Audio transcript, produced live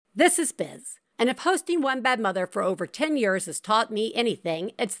This is Biz. And if hosting One Bad Mother for over 10 years has taught me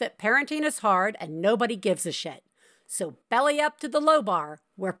anything, it's that parenting is hard and nobody gives a shit. So belly up to the low bar,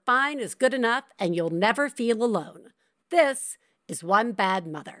 where fine is good enough and you'll never feel alone. This is One Bad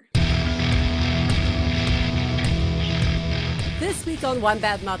Mother. This week on One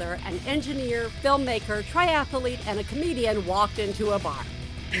Bad Mother, an engineer, filmmaker, triathlete, and a comedian walked into a bar.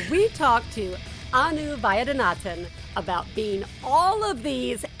 We talked to Vaidyanathan about being all of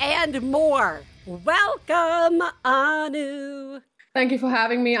these and more. Welcome, Anu. Thank you for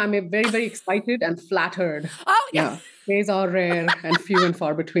having me. I'm very, very excited and flattered. Oh, yeah. Days are rare and few and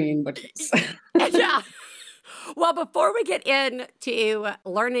far between, but yes. Yeah. Well, before we get into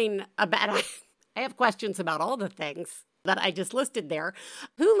learning about, I have questions about all the things that I just listed there.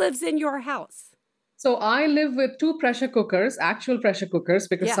 Who lives in your house? So I live with two pressure cookers, actual pressure cookers,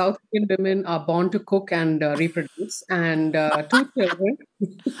 because South Indian women are born to cook and reproduce, and two children.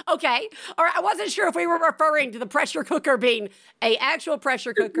 Okay. All right. I wasn't sure if we were referring to the pressure cooker being an actual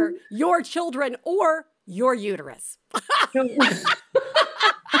pressure cooker, your children, or your uterus.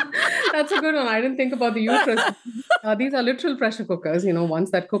 That's a good one. I didn't think about the uterus. These are literal pressure cookers,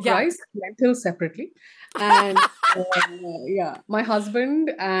 ones that cook rice, lentils separately. And my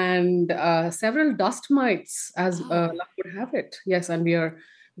husband and several dust mites, as luck would have it. Yes, and we are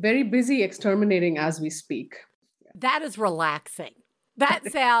very busy exterminating as we speak. That is relaxing.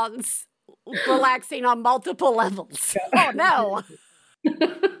 That sounds relaxing on multiple levels. Oh, no.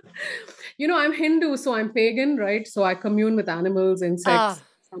 I'm Hindu, so I'm pagan, right? So I commune with animals, insects,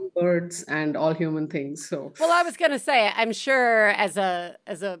 some birds, and all human things. So, well, I was going to say, I'm sure as a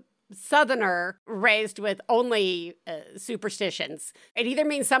Southerner raised with only superstitions, it either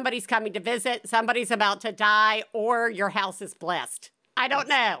means somebody's coming to visit, somebody's about to die, or your house is blessed. I don't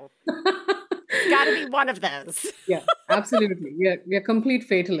know. It's got to be one of those. Yeah, absolutely. We are complete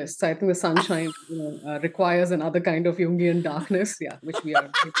fatalists. I think the sunshine requires another kind of Jungian darkness, which we are.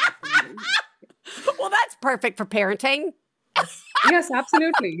 Well, that's perfect for parenting. Yes,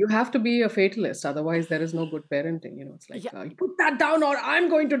 absolutely. You have to be a fatalist. Otherwise, there is no good parenting. It's like, you put that down or I'm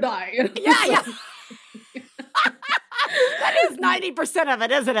going to die. Yeah. That is 90% of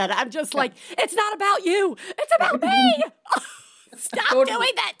it, isn't it? I'm just like, it's not about you. It's about me. Stop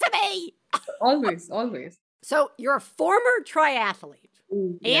doing that to me. Always. So you're a former triathlete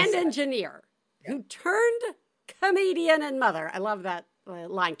and engineer who turned comedian and mother. I love that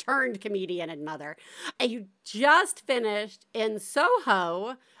line, turned comedian and mother. And you just finished in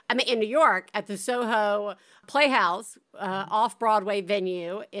in New York at the Soho Playhouse, off-Broadway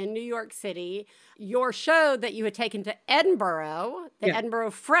venue in New York City, your show that you had taken to Edinburgh, the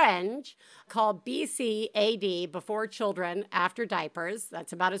Edinburgh Fringe, called BCAD, Before Children, After Diapers.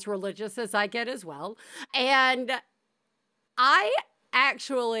 That's about as religious as I get as well. And I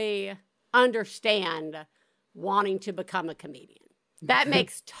actually understand wanting to become a comedian. That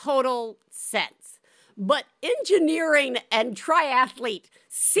makes total sense. But engineering and triathlete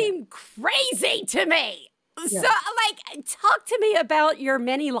seem crazy to me. Yeah. So, talk to me about your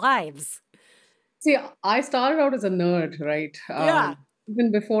many lives. See, I started out as a nerd, right?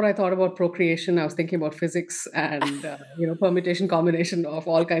 Even before I thought about procreation, I was thinking about physics and, permutation, combination of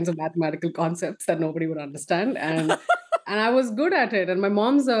all kinds of mathematical concepts that nobody would understand. And I was good at it. And my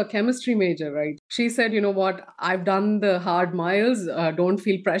mom's a chemistry major, right? She said, you know what, I've done the hard miles. Don't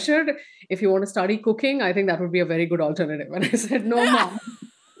feel pressured. If you want to study cooking, I think that would be a very good alternative. And I said, no, Mom.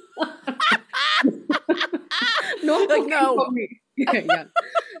 No cooking for me. Yeah.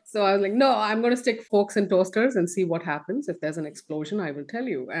 So I was like, no, I'm going to stick forks in toasters and see what happens. If there's an explosion, I will tell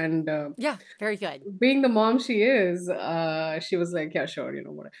you. And very good. Being the mom she is, she was like, yeah, sure,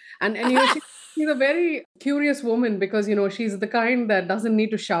 what. And she's a very curious woman because, she's the kind that doesn't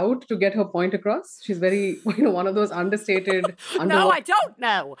need to shout to get her point across. She's very, one of those understated. No, I don't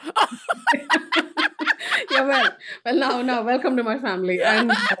know. Yeah, well, now, welcome to my family.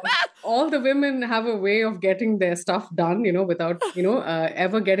 And all the women have a way of getting their stuff done, without,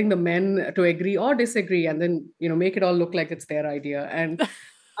 ever getting the men to agree or disagree, and then, make it all look like it's their idea. And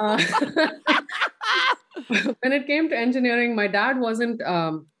when it came to engineering, my dad wasn't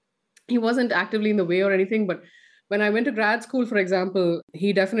actively in the way or anything, but when I went to grad school, for example,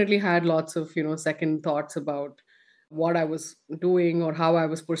 he definitely had lots of, second thoughts about what I was doing or how I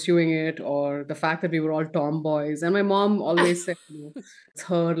was pursuing it, or the fact that we were all tomboys. And my mom always said, it's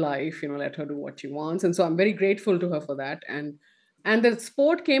her life, let her do what she wants. And so I'm very grateful to her for that. And the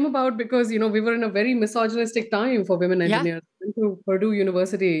sport came about because, we were in a very misogynistic time for women engineers. I went to Purdue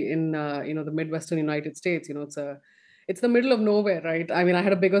University in, the Midwestern United States. It's the middle of nowhere, right? I mean, I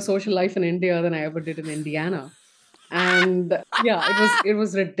had a bigger social life in India than I ever did in Indiana. And yeah, it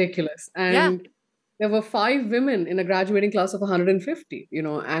was ridiculous. Yeah. And there were 5 women in a graduating class of 150,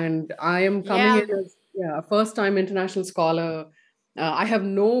 and I am coming in Yeah. as a first time international scholar. I have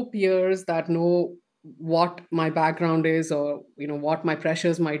no peers that know what my background is, or what my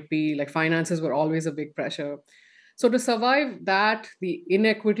pressures might be. Like finances were always a big pressure. So to survive that, the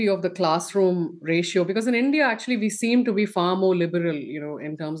inequity of the classroom ratio, because in India, actually, we seem to be far more liberal,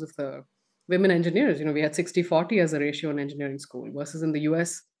 in terms of the women engineers. We had 60-40 as a ratio in engineering school versus in the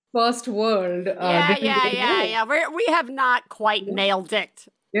US, first world, Yeah, didn't yeah, even yeah, know. yeah. We have not quite Yeah. nailed it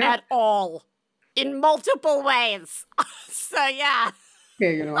Yeah. at all in multiple ways. So, yeah.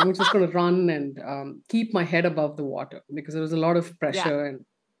 Okay, I'm just going to run and keep my head above the water, because there was a lot of Yeah. pressure, and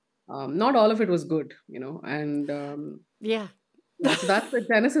not all of it was good, and Yeah. yeah, so that's the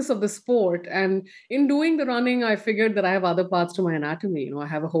genesis of the sport. And in doing the running, I figured that I have other parts to my anatomy. I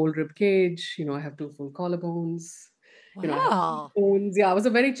have a whole rib cage, I have 2 full collarbones, I have Wow. bones. Yeah, I was a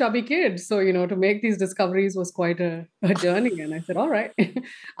very chubby kid. So, to make these discoveries was quite a journey. And I said, all right,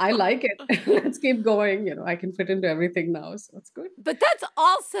 I like it. Let's keep going. I can fit into everything now. So it's good. But that's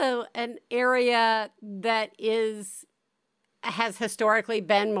also an area that has historically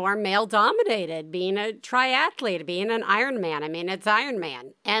been more male dominated, being a triathlete, being an Ironman. I mean, it's Ironman.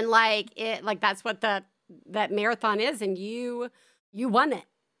 And that's what that marathon is, and you won it.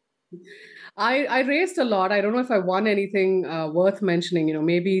 I raced a lot. I don't know if I won anything worth mentioning.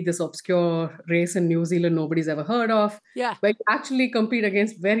 Maybe this obscure race in New Zealand nobody's ever heard of. Yeah. But you actually compete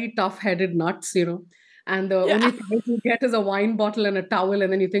against very tough-headed nuts. And the Yeah. only prize you get is a wine bottle and a towel,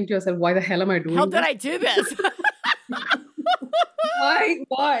 and then you think to yourself, "Why the hell am I doing How this? did I do this? Why?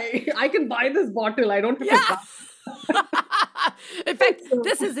 Why? I can buy this bottle. I don't have to Yeah. In fact,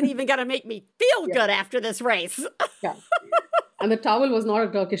 this isn't even going to make me feel good after this race. Yeah. And the towel was not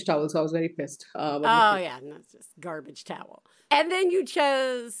a Turkish towel, so I was very pissed. Oh, yeah. No, it's just garbage towel. And then you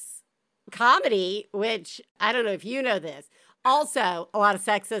chose comedy, which I don't know if you know this. Also, a lot of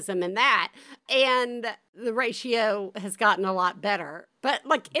sexism in that. And the ratio has gotten a lot better. But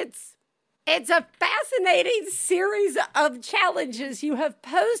it's a fascinating series of challenges you have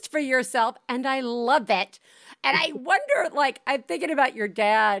posed for yourself, and I love it. And I wonder, I'm thinking about your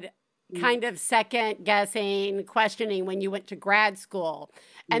dad kind of second guessing, questioning when you went to grad school.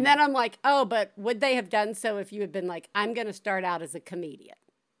 And then I'm like, oh, but would they have done so if you had been like, I'm going to start out as a comedian?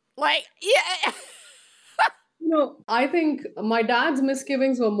 Yeah. I think my dad's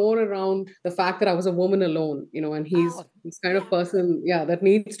misgivings were more around the fact that I was a woman alone, and he's kind of person, that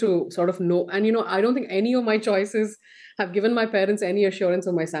needs to sort of know. And, I don't think any of my choices have given my parents any assurance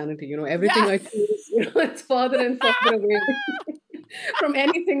of my sanity. Everything I choose, it's further and further away from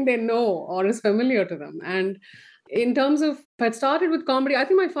anything they know or is familiar to them. And in terms of, if I'd started with comedy, I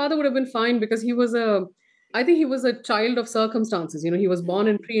think my father would have been fine, because I think he was a child of circumstances. He was born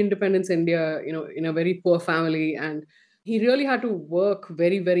in pre-independence India, in a very poor family. And he really had to work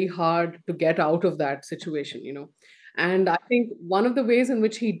very, very hard to get out of that situation. And I think one of the ways in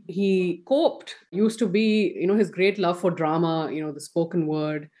which he coped used to be, his great love for drama, the spoken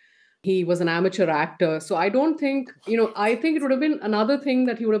word. He was an amateur actor. So I don't think, I think it would have been another thing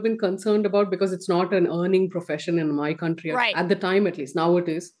that he would have been concerned about, because it's not an earning profession in my country, Right. at the time, at least. Now it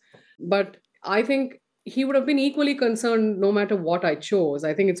is. But I think he would have been equally concerned no matter what I chose.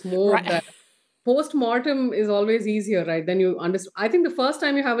 I think it's more that post-mortem is always easier, right? Then you understand. I think the first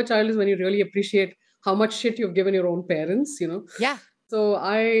time you have a child is when you really appreciate how much shit you've given your own parents, Yeah. So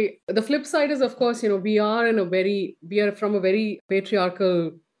the flip side is, of course, we are from a very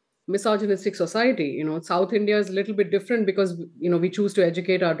patriarchal, misogynistic society. South India is a little bit different, because, we choose to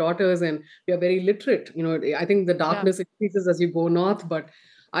educate our daughters, and we are very literate. I think the darkness increases as you go north, but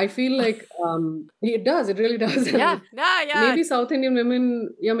I feel like it really does. Yeah. Maybe South Indian women,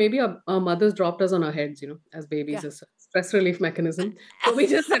 maybe our mothers dropped us on our heads, as babies, as a stress relief mechanism. So we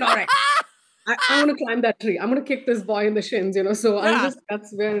just said, all right, I'm going to climb that tree. I'm going to kick this boy in the shins, So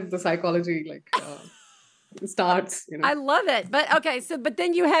that's where the psychology starts, I love it. But okay, but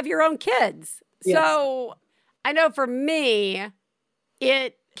then you have your own kids. Yes. So I know for me,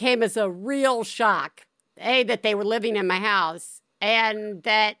 it came as a real shock, that they were living in my house, and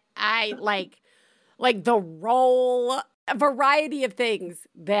that I like the role, a variety of things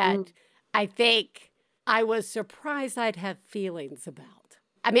that I think I was surprised I'd have feelings about.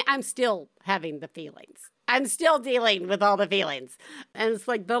 I mean, I'm still having the feelings. I'm still dealing with all the feelings. And it's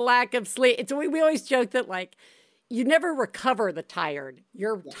the lack of sleep. We always joke that you never recover the tired.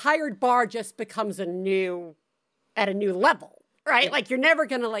 Your tired bar just becomes at a new level, right? Yeah. You're never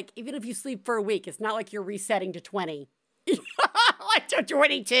going to even if you sleep for a week, it's not like you're resetting to 20, to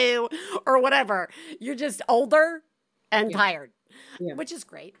 22 or whatever. You're just older and tired, Yeah. which is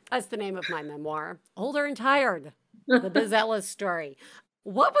great. That's the name of my memoir, Older and Tired, the Bizella's story.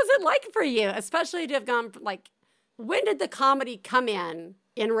 What was it like for you, especially to have gone, like, when did the comedy come in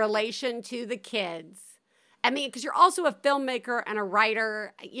relation to the kids? I mean, because you're also a filmmaker and a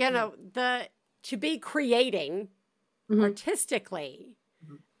writer, you know, to be creating artistically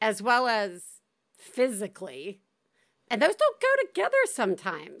as well as physically. And those don't go together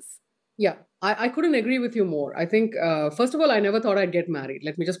sometimes. Yeah, I couldn't agree with you more. I think, first of all, I never thought I'd get married.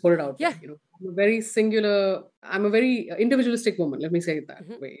 Let me just put it out there. I'm a very individualistic woman. Let me say it that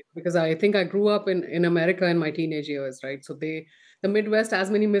way. Because I think I grew up in America in my teenage years, right? So the Midwest, as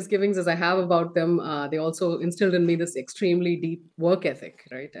many misgivings as I have about them, they also instilled in me this extremely deep work ethic,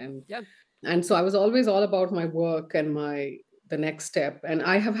 right? And so I was always all about my work and the next step. And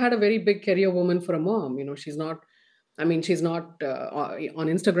I have had a very big career woman for a mom. She's not on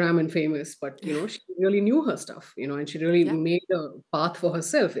Instagram and famous, but she really knew her stuff, and she really made a path for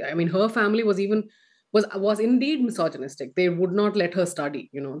herself. I mean, her family was indeed misogynistic. They would not let her study.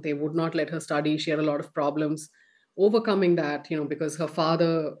 They would not let her study. She had a lot of problems overcoming that, because her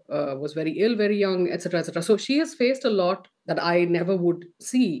father was very ill, very young, etc., etc. So she has faced a lot that I never would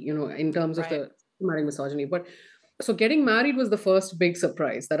see, in terms of the systematic misogyny. But so getting married was the first big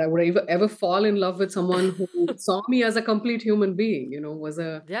surprise that I would ever fall in love with someone who saw me as a complete human being. Was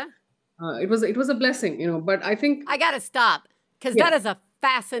a it was a blessing. But I think I gotta stop because that is a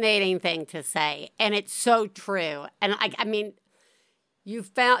fascinating thing to say, and it's so true. And I mean,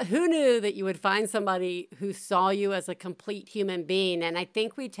 who knew that you would find somebody who saw you as a complete human being? And I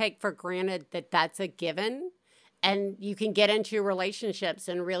think we take for granted that that's a given, and you can get into relationships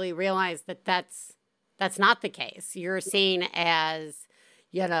and really realize that that's not the case. You're seen as,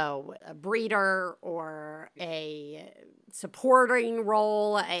 a breeder or a supporting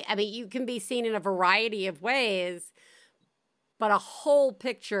role. I mean, you can be seen in a variety of ways, but a whole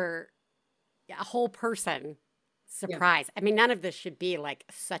picture, a whole person, surprise. I mean, none of this should be like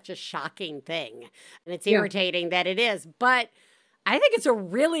such a shocking thing. And it's irritating that it is, but I think it's a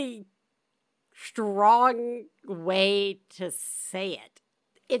really strong way to say it.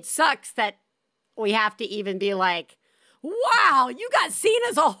 It sucks that we have to even be like, wow, you got seen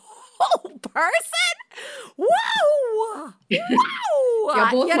as a whole person? Whoa! Whoa!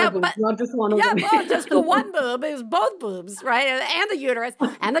 Both my boobs, not just one of them. Yeah, just the one boob. It was both boobs, right? And the uterus,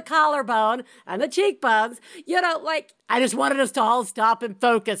 and the collarbone, and the cheekbones. I just wanted us to all stop and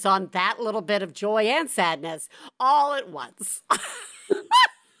focus on that little bit of joy and sadness all at once.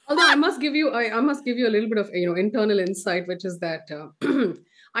 Although I must give you a little bit of internal insight, which is that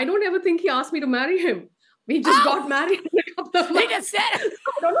I don't ever think he asked me to marry him. We just got married in a couple of months. He just said it.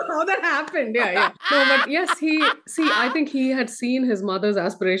 I don't know how that happened. Yeah. No, but yes, I think he had seen his mother's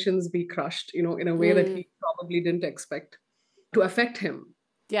aspirations be crushed, in a way that he probably didn't expect to affect him.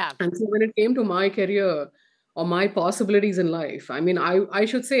 Yeah. And so when it came to my career or my possibilities in life, I mean, I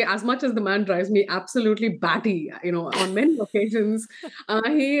should say, as much as the man drives me absolutely batty, on many occasions,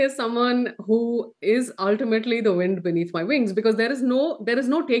 he is someone who is ultimately the wind beneath my wings, because there is no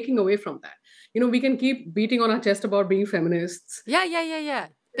taking away from that. We can keep beating on our chest about being feminists. Yeah.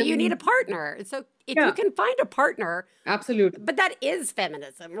 But you need a partner. So if you can find a partner. Absolutely. But that is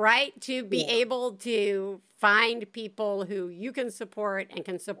feminism, right? To be able to find people who you can support and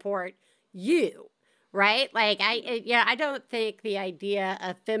can support you, right? Like, I don't think the idea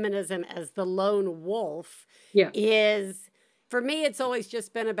of feminism as the lone wolf is, for me, it's always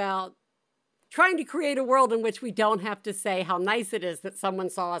just been about trying to create a world in which we don't have to say how nice it is that someone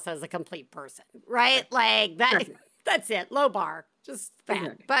saw us as a complete person, right? Like that. That's it. Low bar. Just that.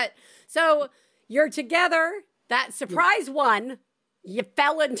 Exactly. But so you're together. That surprise one, you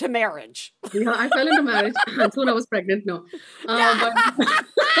fell into marriage. Yeah, I fell into marriage. And soon I was pregnant. No. But...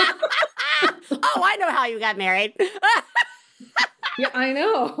 Oh, I know how you got married. Yeah, I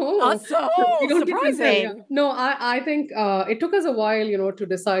know. So surprising. No, I think it took us a while, to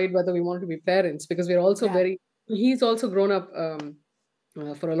decide whether we wanted to be parents, because we're also he's also grown up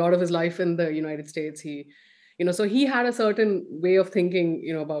for a lot of his life in the United States. So he had a certain way of thinking,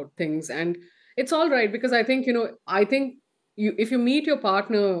 about things. And it's all right, because I think, if you meet your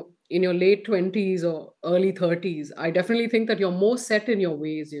partner in your late 20s or early 30s, I definitely think that you're more set in your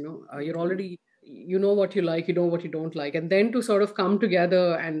ways, you're already, what you like, what you don't like. And then to sort of come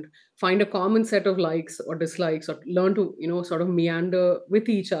together and find a common set of likes or dislikes, or learn to, sort of meander with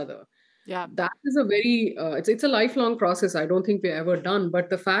each other. Yeah. That is a very, it's a lifelong process. I don't think we're ever done. But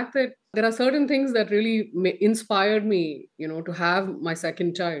the fact that there are certain things that really inspired me, to have my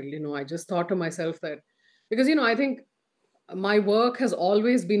second child, I just thought to myself that, because, I think my work has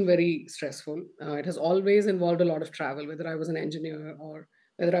always been very stressful. It has always involved a lot of travel, whether I was an engineer or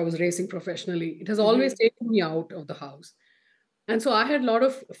whether I was racing professionally. It has always taken me out of the house. And so I had a lot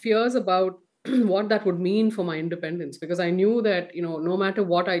of fears about what that would mean for my independence, because I knew that, no matter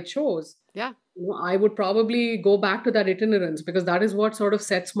what I chose, Yeah. I would probably go back to that itinerance, because that is what sort of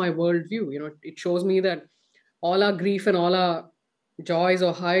sets my worldview. It shows me that all our grief and all our joys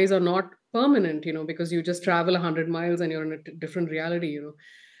or highs are not permanent, because you just travel 100 miles and you're in a different reality.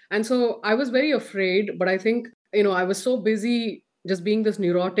 And so I was very afraid, but I think, I was so busy just being this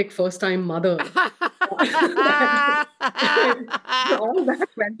neurotic first time mother that all that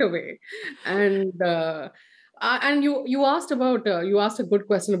went away. And you asked a good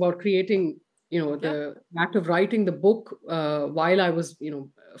question about creating, Yeah. the act of writing the book while I was,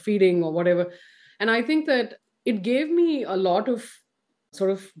 feeding or whatever. And I think that it gave me a lot of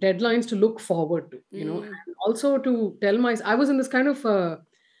sort of deadlines to look forward to, and also to tell I was in this kind of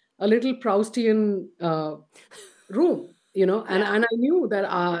a little Proustian room, and I knew that,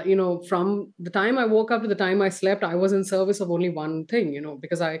 from the time I woke up to the time I slept, I was in service of only one thing,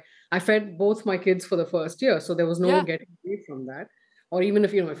 because I fed both my kids for the first year. So there was no Yeah. getting away from that. Or even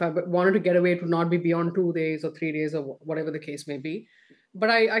if I wanted to get away, it would not be beyond 2 days or 3 days or whatever the case may be. But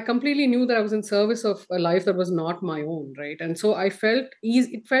I completely knew that I was in service of a life that was not my own, right? And so it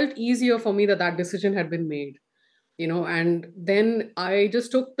felt easier for me that that decision had been made, and then I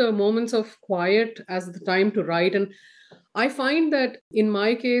just took the moments of quiet as the time to write. And I find that in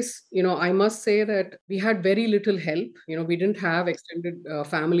my case, I must say that we had very little help. We didn't have extended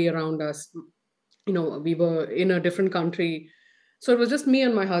family around us. We were in a different country. So it was just me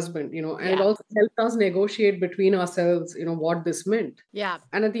and my husband, and it Yeah. also helped us negotiate between ourselves, what this meant. Yeah.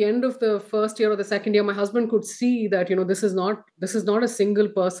 And at the end of the first year or the second year, my husband could see that, this is not a single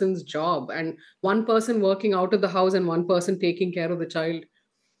person's job. And one person working out of the house and one person taking care of the child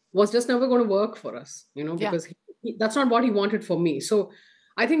was just never going to work for us, Yeah. because that's not what he wanted for me. So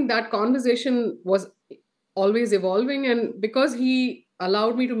I think that conversation was always evolving. And because he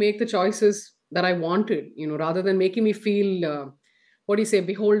allowed me to make the choices that I wanted, rather than making me feel, what do you say,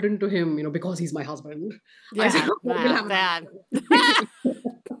 beholden to him, because he's my husband. I said, Yeah. "Okay, we'll have That. another."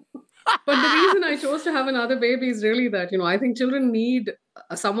 But the reason I chose to have another baby is really that, I think children need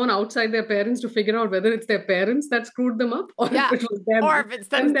someone outside their parents to figure out whether it's their parents that screwed them up or if Yeah. it was them. Or if it's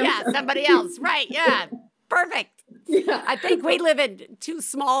them themselves. somebody else. Right. Yeah. Perfect. Yeah. I think we live in too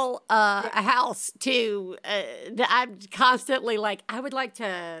small a house to. I'm constantly like, I would like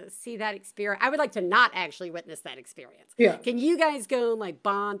to see that experience. I would like to not actually witness that experience. Yeah. Can you guys go and like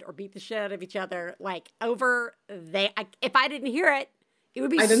bond or beat the shit out of each other like over they? If I didn't hear it, it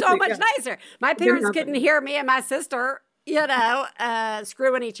would be so much nicer. My parents couldn't hear me and my sister,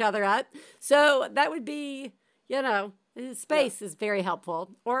 screwing each other up. So that would be, space is very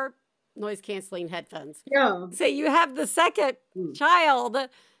helpful. Or noise canceling headphones. Yeah. So you have the second child,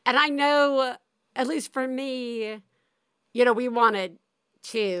 and I know, at least for me, we wanted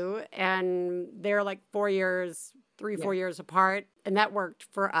two, and they're like 4 years, 4 years apart, and that worked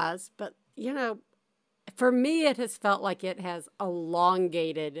for us. But, for me, it has felt like it has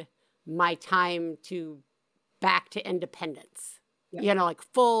elongated my time back to independence, like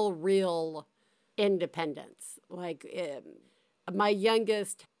full, real independence. Like my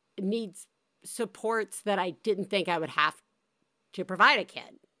youngest needs supports that I didn't think I would have to provide a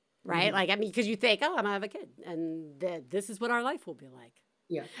kid, right? Like, because you think, oh, I'm gonna have a kid, and this is what our life will be like.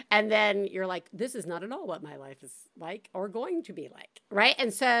 Yeah. And then you're like, this is not at all what my life is like or going to be like, right?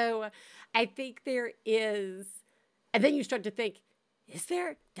 And so I think there is, and then you start to think,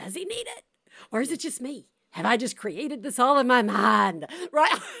 does he need it? Or is it just me? Have I just created this all in my mind,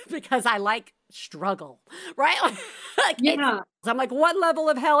 right? Because I like struggle, right? I'm like, what level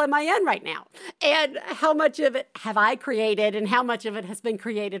of hell am I in right now? And how much of it have I created and how much of it has been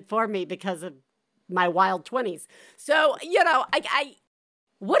created for me because of my wild 20s? So,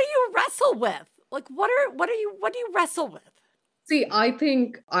 what do you wrestle with? Like, what do you wrestle with? See, I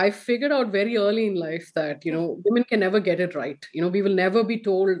think I figured out very early in life that, women can never get it right. We will never be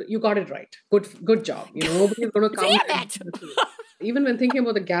told, you got it right. Good job. Nobody's going to come. Damn it! Even when thinking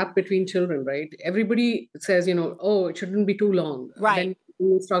about the gap between children, right? Everybody says, oh, it shouldn't be too long. Right. Then you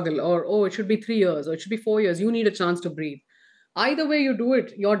will struggle. Or, oh, it should be 3 years or it should be 4 years. You need a chance to breathe. Either way you do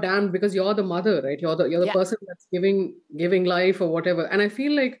it, you're damned because you're the mother, right? You're the person that's giving life or whatever. And I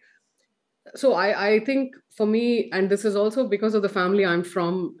feel like, so I think for me, and this is also because of the family I'm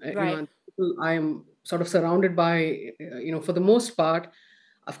from, right. I am sort of surrounded by, for the most part,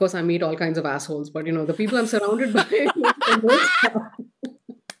 of course, I meet all kinds of assholes, but, the people I'm surrounded by,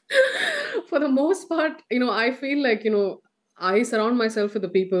 for the most part, I feel like, I surround myself with the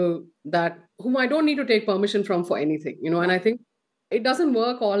people that whom I don't need to take permission from for anything, and I think it doesn't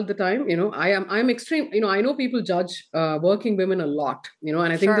work all the time. I'm extreme, I know people judge working women a lot, and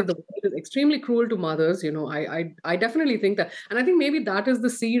I think that Sure. the world is extremely cruel to mothers. I definitely think that. And I think maybe that is the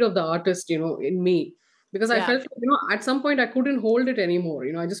seed of the artist, in me, because I Yeah. felt, at some point I couldn't hold it anymore.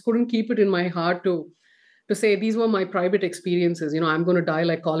 I just couldn't keep it in my heart to say these were my private experiences. I'm going to die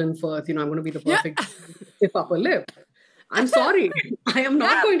like Colin Firth. I'm going to be the Yeah. perfect stiff upper lip. I'm sorry. I am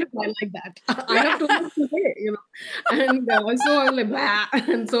not Yeah. going to die like that. I have too much to say, And so I was like, blah.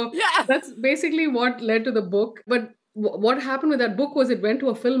 And so Yeah. that's basically what led to the book. But what happened with that book was it went to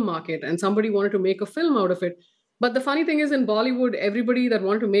a film market and somebody wanted to make a film out of it. But the funny thing is, in Bollywood, everybody that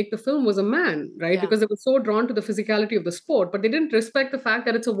wanted to make the film was a man, right? Yeah. Because they were so drawn to the physicality of the sport, but they didn't respect the fact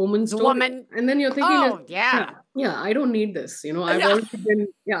that it's a woman's The story. woman. And then you're thinking, Oh, yeah. yeah, I don't need this. Yeah.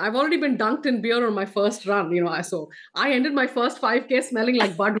 I've already been dunked in beer on my first run. So I ended my first 5K smelling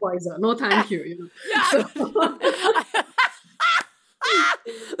like Budweiser. No, thank you. Yeah. So,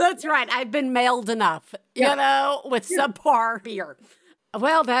 That's right. I've been mailed enough, with subpar beer.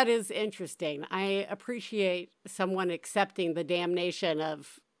 Well, that is interesting. I appreciate someone accepting the damnation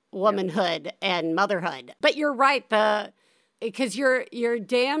of womanhood and motherhood. But you're right, because you're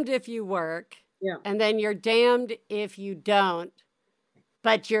damned if you work, and then you're damned if you don't.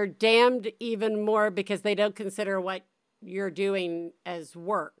 But you're damned even more because they don't consider what you're doing as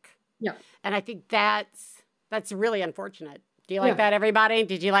work. Yeah. And I think that's really unfortunate. Do you like that, everybody?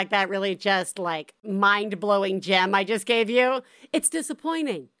 Did you like that really just like mind-blowing gem I just gave you? It's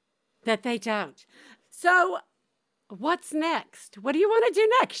disappointing that they don't. So what's next? What do you want to do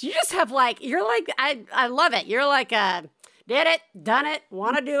next? You just have I love it. You're like, did it, done it,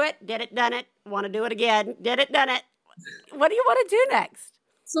 want to do it, did it, done it, want to do it again, did it, done it. What do you want to do next?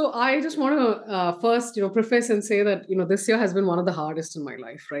 So I just want to first, preface and say that, this year has been one of the hardest in my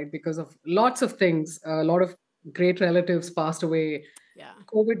life, right? Because of lots of things, a lot of great relatives passed away. Yeah.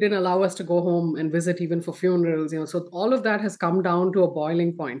 COVID didn't allow us to go home and visit even for funerals, so all of that has come down to a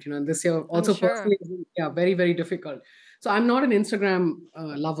boiling point, and this year also personally, very, very difficult. So I'm not an Instagram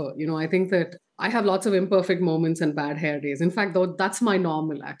lover, I think that I have lots of imperfect moments and bad hair days. In fact, though, that's my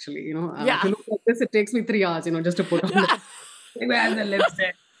normal actually, to look like this, it takes me 3 hours, just to put on the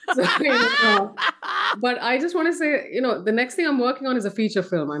lipstick. So, but I just want to say, the next thing I'm working on is a feature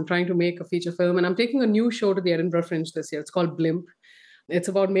film. I'm trying to make a feature film, and I'm taking a new show to the Edinburgh Fringe this year. It's called Blimp. It's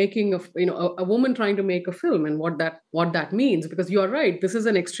about making a woman trying to make a film and what that means. Because you are right, this is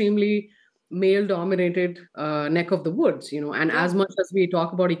an extremely male-dominated neck of the woods. And as much as we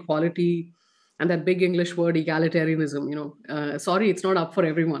talk about equality and that big English word egalitarianism, sorry, it's not up for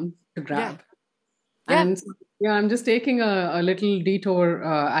everyone to grab. Yeah. And I'm just taking a little detour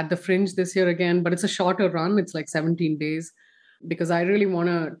at the Fringe this year again, but it's a shorter run. It's like 17 days because I really want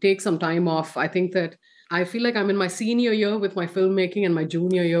to take some time off. I think that I feel like I'm in my senior year with my filmmaking and my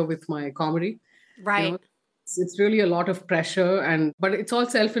junior year with my comedy. Right. It's really a lot of pressure, but it's all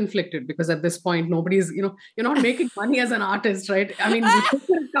self-inflicted because at this point, nobody's, you're not making money as an artist, right? I mean,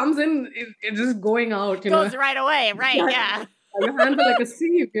 it comes in, it's just going out. Goes right away, right? Yeah. Your hands are like a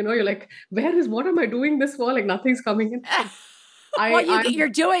sieve, you're like, what am I doing this for? Like nothing's coming in. You're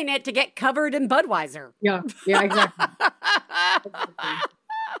doing it to get covered in Budweiser. Yeah, exactly.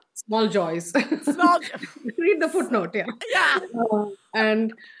 Small joys. Read the footnote, Yeah.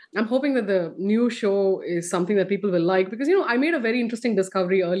 And I'm hoping that the new show is something that people will like because, I made a very interesting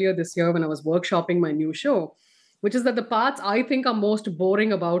discovery earlier this year when I was workshopping my new show, which is that the parts I think are most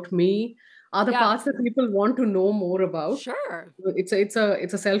boring about me are the parts that people want to know more about. Sure. It's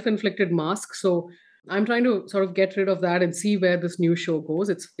a self-inflicted mask. So I'm trying to sort of get rid of that and see where this new show goes.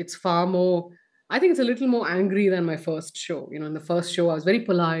 It's far more, I think it's a little more angry than my first show. In the first show, I was very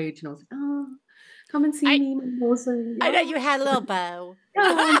polite. I was like, oh, come and see me. I know you had a little bow.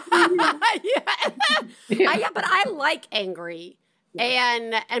 Yeah. But I like angry.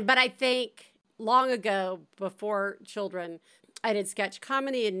 But I think long ago, before children, I did sketch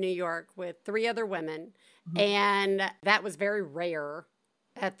comedy in New York with 3 other women. Mm-hmm. And that was very rare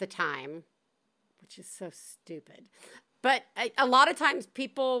at the time, which is so stupid. But a lot of times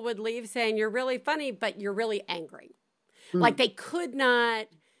people would leave saying, you're really funny, but you're really angry. Mm. Like they could not,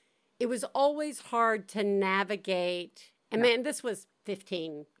 it was always hard to navigate. And man, this was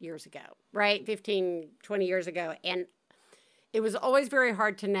 15 years ago, right? 15, 20 years ago. And it was always very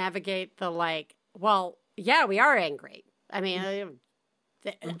hard to navigate the we are angry. I mean,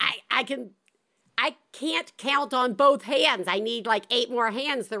 I can't count on both hands. I need 8 more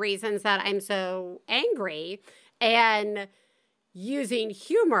hands, the reasons that I'm so angry. And using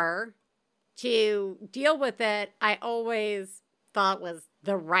humor to deal with it, I always thought was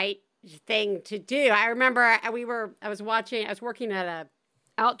the right thing to do. I remember I was working at a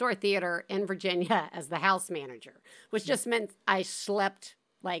outdoor theater in Virginia as the house manager, which just meant I schlepped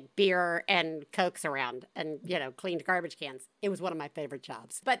like beer and Cokes around and, cleaned garbage cans. It was one of my favorite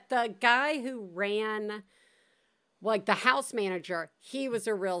jobs. But the guy who ran, like the house manager, he was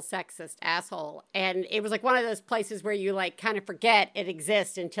a real sexist asshole. And it was like one of those places where you like kind of forget it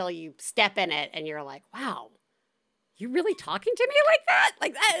exists until you step in it and you're like, wow, you really talking to me like that?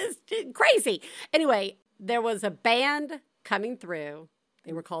 Like, that is crazy. Anyway, there was a band coming through.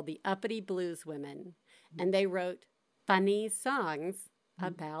 They were called the Uppity Blues Women, and they wrote funny songs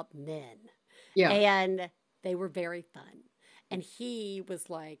about men. Yeah. And they were very fun. And he was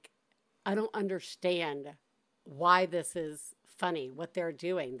like, I don't understand why this is funny, what they're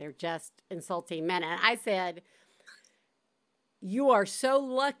doing. They're just insulting men. And I said, you are so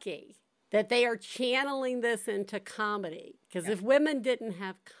lucky that they are channeling this into comedy. Because if women didn't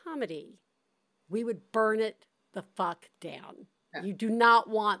have comedy, we would burn it the fuck down. Yeah. You do not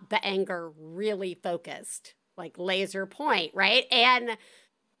want the anger really focused, like laser point, right? And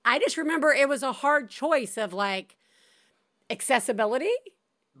I just remember it was a hard choice of like accessibility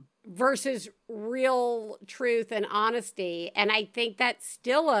versus real truth and honesty. And I think that's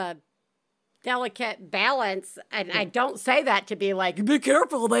still a delicate balance. And I don't say that to be like, be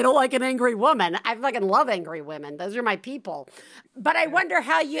careful, they don't like an angry woman. I fucking love angry women. Those are my people. But I wonder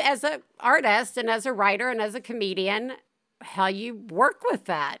how you, as an artist and as a writer and as a comedian, how you work with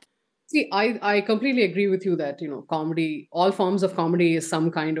that. See, I completely agree with you that, comedy, all forms of comedy is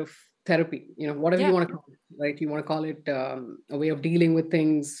some kind of therapy, whatever you want to call it, right? You want to call it a way of dealing with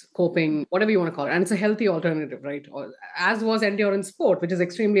things, coping, whatever you want to call it. And it's a healthy alternative, right? As was endurance sport, which is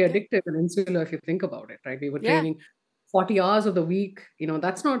extremely addictive and insular if you think about it, right? We were training 40 hours of the week.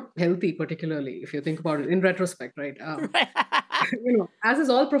 That's not healthy, particularly if you think about it in retrospect, right? As is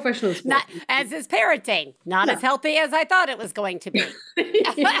all professional sport. Not, as is parenting, not as healthy as I thought it was going to be.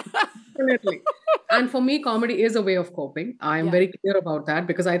 Definitely. And for me, comedy is a way of coping. I am very clear about that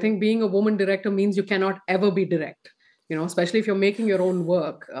because I think being a woman director means you cannot ever be direct. Especially if you're making your own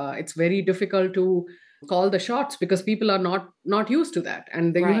work, it's very difficult to call the shots because people are not used to that.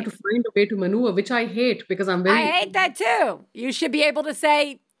 And then you have to find a way to maneuver, which I hate because I hate that too. You should be able to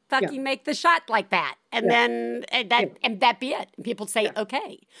say, fucking make the shot like that. And then that be it. And people say,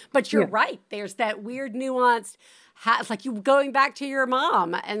 okay. But you're right. There's that weird nuanced, it's like you going back to your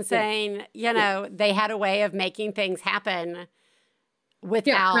mom and saying, they had a way of making things happen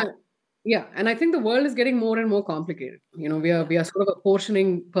without. Yeah. And I think the world is getting more and more complicated. We are sort of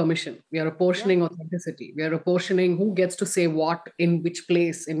apportioning permission. We are apportioning authenticity. We are apportioning who gets to say what in which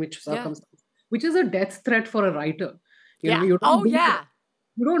place, in which circumstance, which is a death threat for a writer. You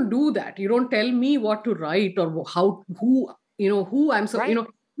don't do that. You don't tell me what to write or who I'm so,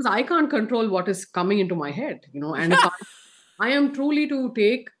 because I can't control what is coming into my head, and if I am truly to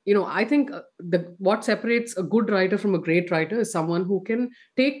take, I think what separates a good writer from a great writer is someone who can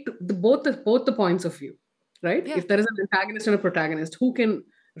take both the points of view, right? Yeah. If there is an antagonist and a protagonist, who can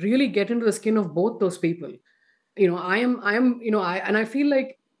really get into the skin of both those people. I feel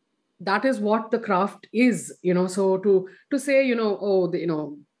like that is what the craft is, so to say,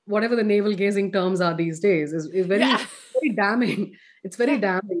 whatever the navel gazing terms are these days is very, very damning. It's very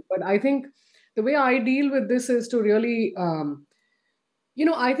damning. But I think the way I deal with this is to really,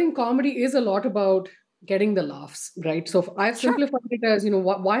 I think comedy is a lot about getting the laughs, right? So I've simplified it as,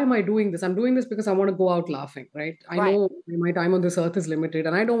 why am I doing this? I'm doing this because I want to go out laughing, right? I know my time on this earth is limited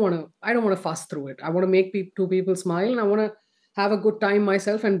and I don't want to fuss through it. I want to make two people smile and I want to have a good time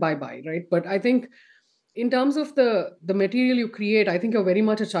myself and bye-bye, right? But I think in terms of the material you create, I think you're very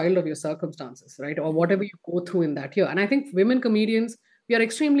much a child of your circumstances, right? Or whatever you go through in that year. And I think women comedians, we are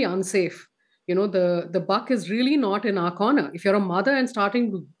extremely unsafe. The buck is really not in our corner. If you're a mother and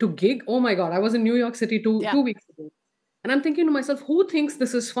starting to gig, oh my God, I was in New York City two weeks ago. And I'm thinking to myself, who thinks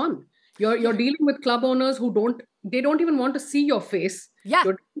this is fun? You're dealing with club owners who don't even want to see your face. Yeah.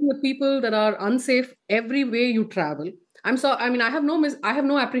 You're dealing with people that are unsafe every way you travel. I have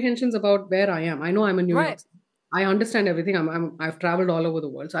no apprehensions about where I am. I know I'm in New York. I understand everything. I've traveled all over the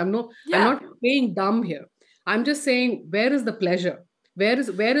world. So I'm not playing dumb here. I'm just saying, where is the pleasure? Where is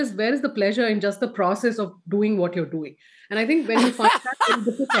the pleasure in just the process of doing what you're doing? And I think when you find that, it's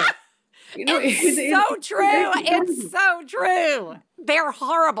difficult. It's true. It's so true. They're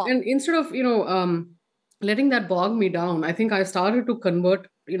horrible. And instead of letting that bog me down, I think I started to convert.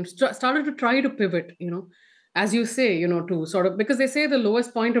 Started to try to pivot. As you say, to sort of, because they say the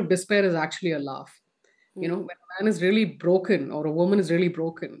lowest point of despair is actually a laugh. You know, when a man is really broken or a woman is really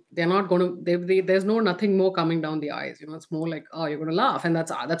broken, they're not going to, there's nothing more coming down the eyes. You know, it's more like, oh, you're going to laugh. And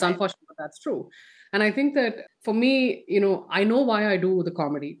that's unfortunate, but that's true. And I think that for me, you know, I know why I do the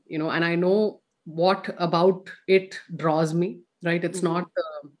comedy, you know, and I know what about it draws me, right? It's not,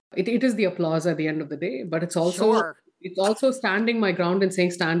 it is the applause at the end of the day, but it's also, it's also standing my ground and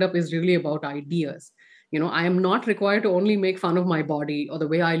saying stand up is really about ideas. You know, I am not required to only make fun of my body or the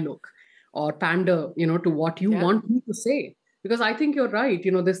way I look or pander, you know, to what you want me to say. Because I think you're right.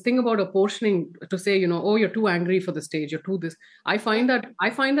 You know, this thing about apportioning to say, you know, oh, you're too angry for the stage, you're too this. I find that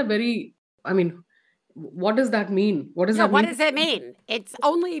very, I mean, what does that mean? What does that mean? What does it mean?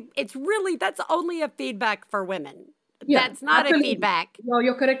 That's only a feedback for women. Yeah, that's not absolutely. A feedback. No,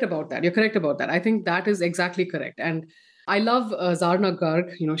 you're correct about that. You're correct about that. I think that is exactly correct. And I love Zarna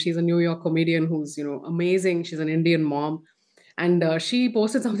Garg. You know, she's a New York comedian who's, you know, amazing. She's an Indian mom. And she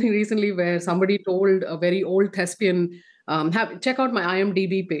posted something recently where somebody told a very old thespian, check out my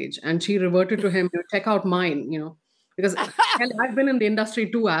IMDb page. And she reverted to him, check out mine, you know, because I've been in the industry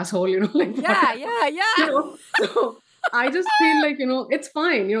too, asshole, you know. Like, yeah. You know, so I just feel like, you know, it's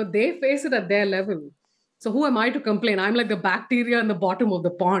fine. You know, they face it at their level. So who am I to complain? I'm like the bacteria in the bottom of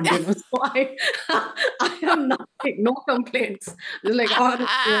the pond, you know. So I am nothing, no complaints. Just like,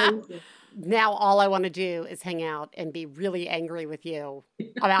 oh, now all I want to do is hang out and be really angry with you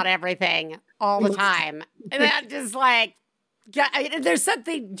about everything all the time. And that just like, there's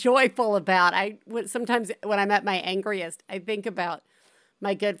something joyful about, sometimes when I'm at my angriest, I think about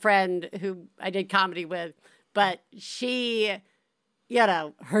my good friend who I did comedy with, but she, you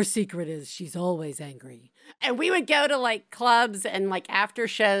know, her secret is she's always angry. And we would go to like clubs and like after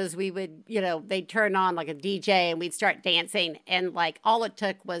shows, we would, you know, they'd turn on like a DJ and we'd start dancing. And like all it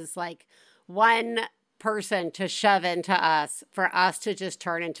took was like one person to shove into us for us to just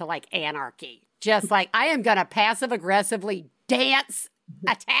turn into like anarchy. Just like, I am going to passive aggressively dance,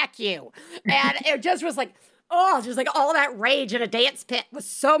 attack you. And it just was like, oh, just like all that rage in a dance pit was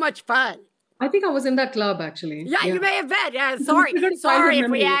so much fun. I think I was in that club actually. Yeah, you may have been. Yeah, sorry if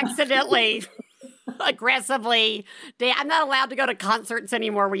we accidentally aggressively. I'm not allowed to go to concerts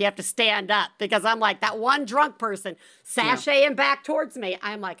anymore where you have to stand up because I'm like that one drunk person sashaying back towards me.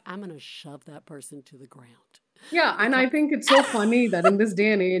 I'm like, I'm going to shove that person to the ground. Yeah, and I think it's so funny that in this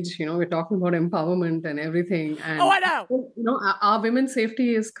day and age, you know, we're talking about empowerment and everything. And, I know. You know, our women's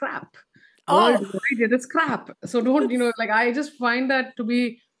safety is crap. It is crap. So don't, you know, like I just find that to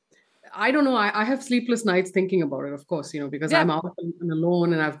be, I don't know. I have sleepless nights thinking about it, of course, you know, because I'm out and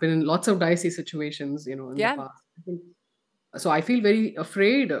alone and I've been in lots of dicey situations, you know, in the past. So I feel very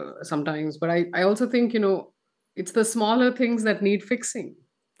afraid sometimes, but I also think, you know, it's the smaller things that need fixing,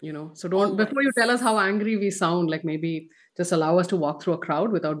 you know. So before you tell us how angry we sound, like maybe just allow us to walk through a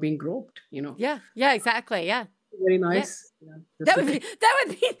crowd without being groped, you know. Yeah, exactly. Yeah. Very nice. Yeah. That would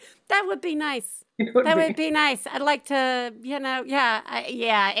be nice. That would be nice. I'd like to, you know,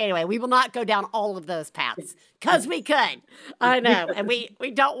 anyway, we will not go down all of those paths because we could. I know. And we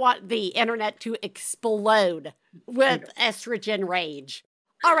don't want the internet to explode with estrogen rage.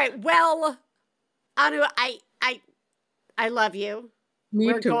 All right. Well, Anu, I love you.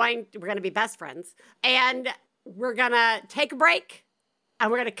 We're going to be best friends. And we're going to take a break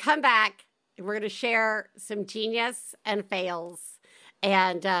and we're going to come back. We're going to share some genius and fails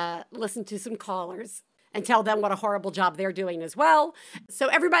and listen to some callers and tell them what a horrible job they're doing as well. So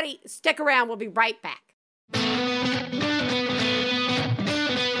everybody stick around. We'll be right back.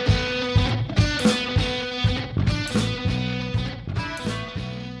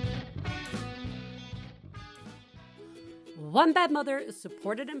 One Bad Mother is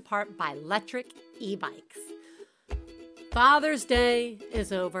supported in part by electric e-bikes. Father's Day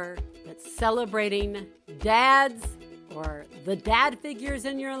is over, but celebrating dads or the dad figures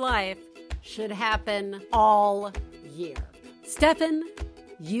in your life should happen all year. Stefan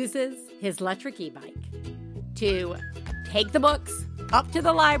uses his electric e-bike to take the books up to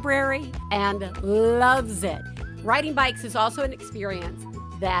the library and loves it. Riding bikes is also an experience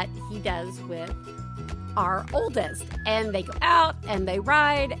that he does with our oldest, and they go out and they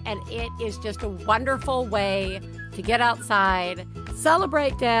ride, and it is just a wonderful way to get outside,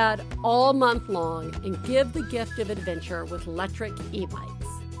 celebrate Dad all month long, and give the gift of adventure with electric e-bikes.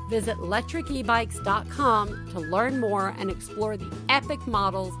 Visit electricebikes.com to learn more and explore the epic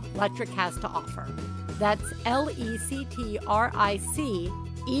models Lectric has to offer. That's LECTRIC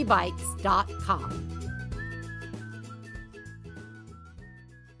ebikes.com.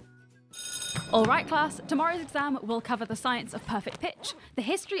 All right, class, tomorrow's exam will cover the science of perfect pitch, the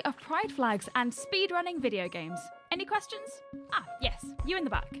history of pride flags, and speedrunning video games. Any questions? Yes, you in the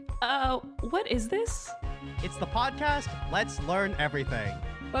back. What is this? It's the podcast Let's Learn Everything,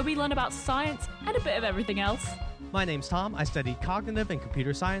 Where we learn about science and a bit of everything else. My name's Tom. I study cognitive and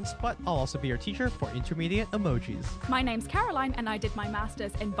computer science, but I'll also be your teacher for intermediate emojis. My name's Caroline, and I did my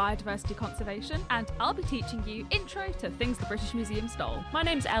master's in biodiversity conservation, and I'll be teaching you intro to things the British Museum stole. My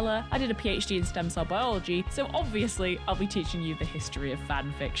name's Ella. I did a PhD in stem cell biology, so obviously I'll be teaching you the history of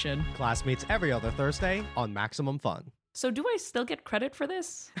fan fiction. Class meets every other Thursday on Maximum Fun. So do I still get credit for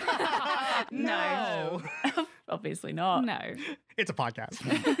this? No. Obviously not. No. It's a podcast.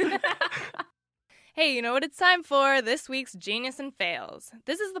 Hey, you know what it's time for? This week's Genius and Fails.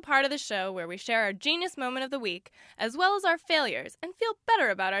 This is the part of the show where we share our genius moment of the week, as well as our failures, and feel better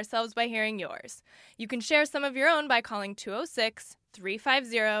about ourselves by hearing yours. You can share some of your own by calling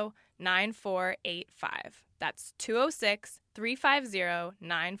 206-350-9485. That's 206-350-9485.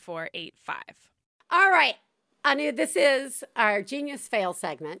 All right. Anu, this is our Genius Fail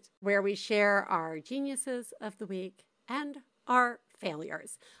segment where we share our geniuses of the week and our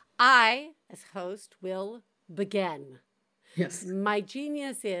failures. I, as host, will begin. Yes. My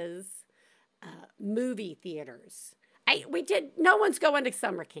genius is movie theaters. No one's going to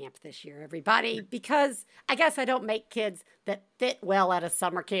summer camp this year, everybody, because I guess I don't make kids that fit well at a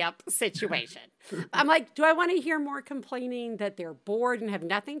summer camp situation. I'm like, do I want to hear more complaining that they're bored and have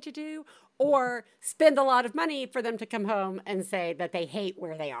nothing to do, or spend a lot of money for them to come home and say that they hate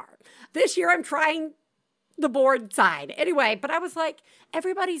where they are? This year, I'm trying the bored side. Anyway, but I was like,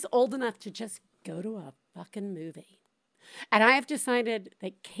 everybody's old enough to just go to a fucking movie. And I have decided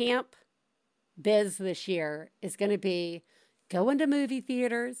that camp biz this year is going to be going to movie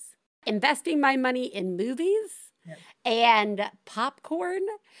theaters, investing my money in movies and popcorn.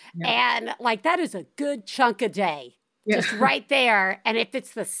 And like, that is a good chunk a day. Just right there. And if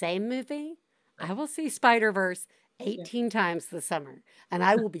it's the same movie, I will see Spider-Verse 18 times this summer and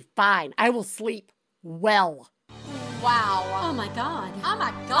I will be fine. I will sleep well. Wow. Oh my God. Oh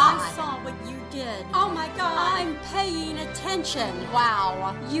my God. I saw what you did. Oh my God. I'm paying attention.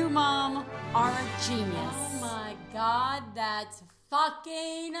 Wow. You, Mom, are a genius. Oh my God, that's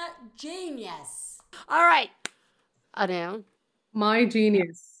fucking genius. All right. Anu. My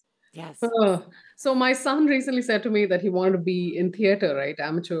genius. Yes. So my son recently said to me that he wanted to be in theater, right?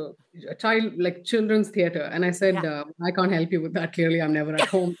 Amateur, children's theater. And I said, I can't help you with that. Clearly, I'm never at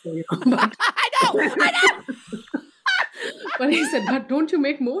home. So, but I know. But he said, but don't you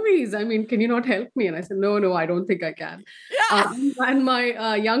make movies? I mean, can you not help me? And I said, no, I don't think I can. Yeah. And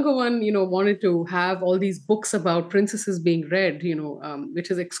my younger one, wanted to have all these books about princesses being read,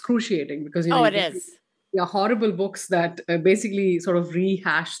 which is excruciating because, it is. Yeah, horrible books that basically sort of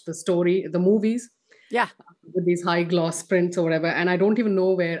rehash the story, the movies. Yeah. With these high gloss prints or whatever. And I don't even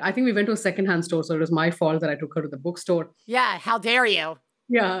know where. I think we went to a secondhand store, so it was my fault that I took her to the bookstore. Yeah, how dare you?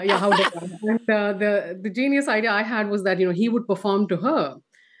 Yeah, how dare I? And the genius idea I had was that, he would perform to her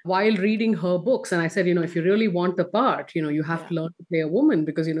while reading her books. And I said, if you really want the part, you have to learn to play a woman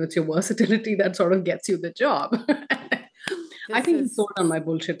because, it's your versatility that sort of gets you the job. I think he's sold on my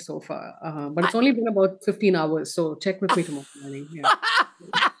bullshit so far, but it's only been about 15 hours, so check with me tomorrow morning. Yeah.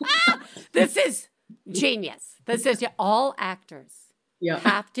 This is genius. This is all actors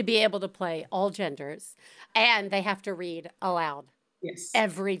have to be able to play all genders, and they have to read aloud. Yes.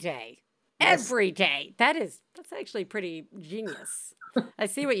 Every day. Yes. Every day. That's actually pretty genius. I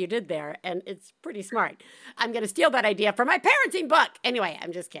see what you did there, and it's pretty smart. I'm going to steal that idea from my parenting book. Anyway,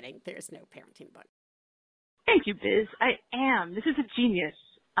 I'm just kidding. There's no parenting book. Thank you, Biz. I am. This is a genius.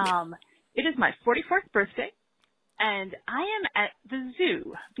 It is my 44th birthday, and I am at the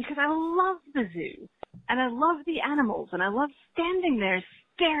zoo because I love the zoo, and I love the animals, and I love standing there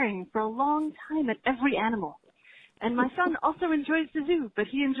staring for a long time at every animal. And my son also enjoys the zoo, but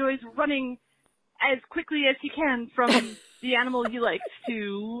he enjoys running as quickly as he can from the animal he likes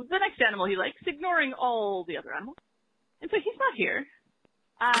to the next animal he likes, ignoring all the other animals. And so he's not here.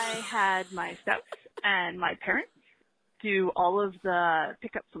 I had my spouse and my parents do all of the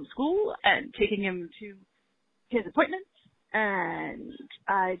pickup from school and taking him to his appointments. And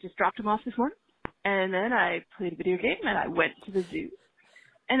I just dropped him off this morning. And then I played a video game and I went to the zoo.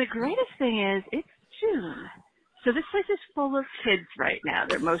 And the greatest thing is it's June. So this place is full of kids right now.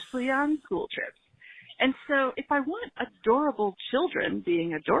 They're mostly on school trips. And so if I want adorable children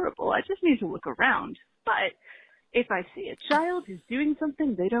being adorable, I just need to look around. But if I see a child who's doing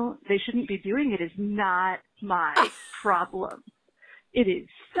something they shouldn't be doing, it is not my problem. It is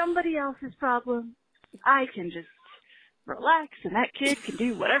somebody else's problem. I can just relax and that kid can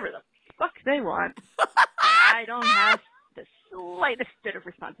do whatever the fuck they want. I don't have the slightest bit of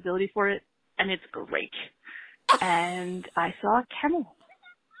responsibility for it, and it's great. and I saw a camel.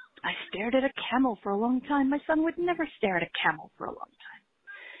 I stared at a camel for a long time. My son would never stare at a camel for a long time.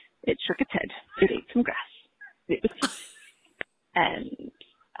 It shook its head. It ate some grass. It was cute. And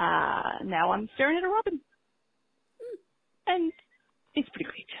now I'm staring at a robin. And it's pretty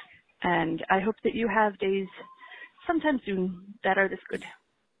great. And I hope that you have days sometime soon that are this good.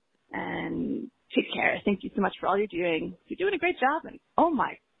 And take care. Thank you so much for all you're doing. You're doing a great job. And oh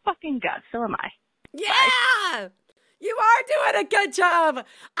my fucking God, so am I. Yeah! Bye. You are doing a good job.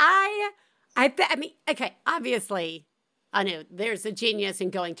 I mean, okay, obviously, I know there's a genius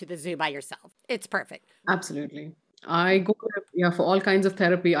in going to the zoo by yourself. It's perfect. Absolutely. I go for all kinds of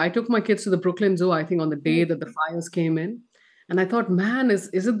therapy. I took my kids to the Brooklyn Zoo, I think, on the day that the fires came in. And I thought, man, is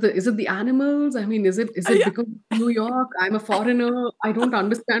it the animals? I mean, is it because of New York? I'm a foreigner. I don't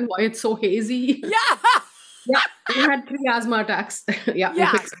understand why it's so hazy. Yeah. Yeah. I had 3 asthma attacks.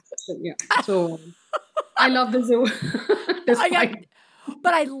 Yeah. So I love the zoo.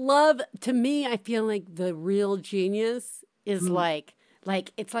 But I love, to me, I feel like the real genius is like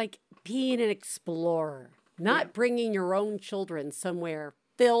it's like being an explorer, not bringing your own children somewhere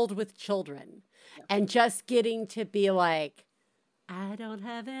filled with children and just getting to be like, I don't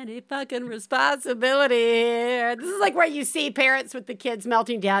have any fucking responsibility here. This is like where you see parents with the kids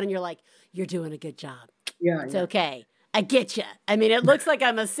melting down and you're like, you're doing a good job. Yeah. It's okay. I get you. I mean, it looks like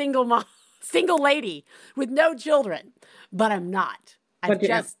I'm a single mom, single lady with no children, but I'm not. I've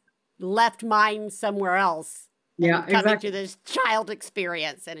just left mine somewhere else. And coming to this child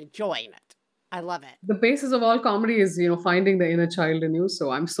experience and enjoying it. I love it. The basis of all comedy is, finding the inner child in you.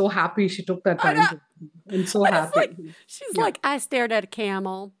 So I'm so happy she took that time. I'm so happy. She's like, I stared at a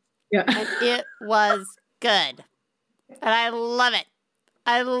camel. Yeah. And it was good. And I love it.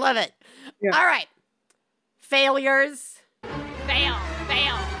 I love it. Yeah. All right. Failures. Fail.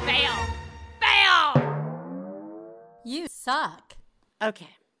 You suck.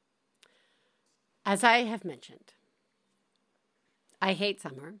 Okay. As I have mentioned, I hate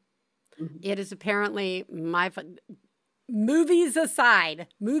summer. Mm-hmm. It is apparently movies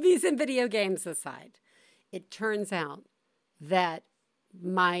and video games aside, it turns out that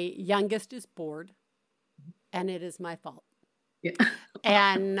my youngest is bored and it is my fault. Yeah.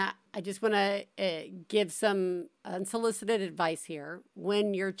 And I just want to give some unsolicited advice here.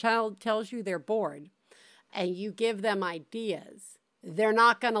 When your child tells you they're bored and you give them ideas, they're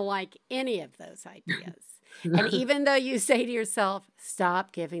not going to like any of those ideas. And even though you say to yourself,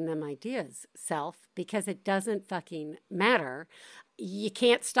 stop giving them ideas, self, because it doesn't fucking matter, you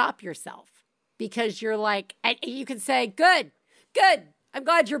can't stop yourself because you're like, you can say, good, I'm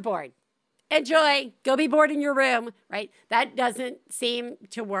glad you're bored. Enjoy, go be bored in your room, right? That doesn't seem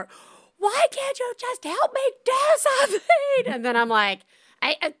to work. Why can't you just help me do something? And then I'm like,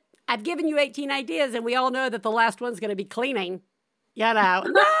 I've given you 18 ideas and we all know that the last one's going to be cleaning, No!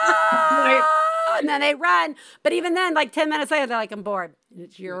 Right. And then they run. But even then, like 10 minutes later, they're like, I'm bored.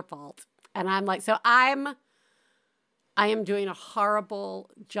 It's your fault. And I'm like, so I am doing a horrible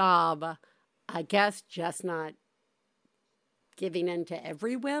job, I guess, just not giving in to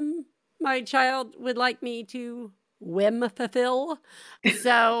every whim my child would like me to whim fulfill.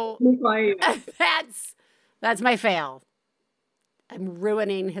 So that's my fail. I'm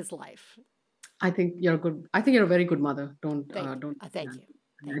ruining his life. I think you're a very good mother. Thank you.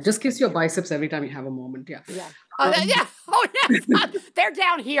 Just kiss your biceps every time you have a moment. Yeah. Yeah. Oh, yeah. Oh, yeah. They're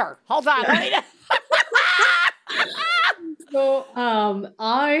down here. Hold on. So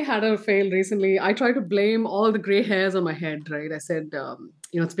I had a fail recently. I tried to blame all the gray hairs on my head, right? I said,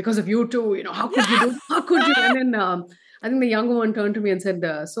 it's because of you too. How could you do? How could you? And then I think the younger one turned to me and said,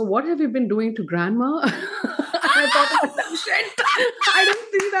 so what have you been doing to grandma? I thought, oh, shit. I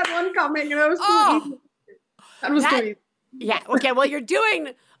didn't see that one coming. And I was too easy. That was too easy. Yeah. Okay. Well, you're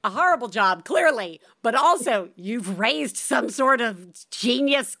doing a horrible job, clearly, but also you've raised some sort of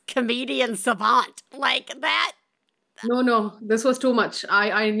genius comedian savant like that. No, this was too much.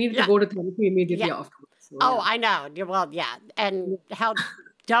 I needed to go to therapy immediately afterwards. So, I know. Well, yeah. And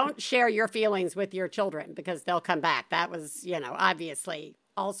don't share your feelings with your children because they'll come back. That was, obviously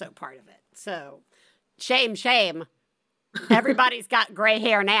also part of it. So shame. Everybody's got gray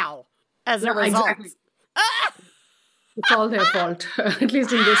hair now as a result. Exactly. It's all their fault, at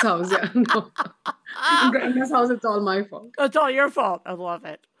least in this house. Yeah, no. In Grandma's house, it's all my fault. It's all your fault. I love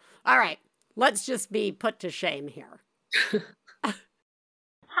it. All right, let's just be put to shame here.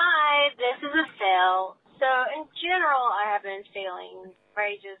 Hi, this is a fail. So in general, I have been failing,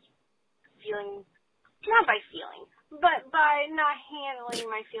 right? Just feeling not by feeling, but by not handling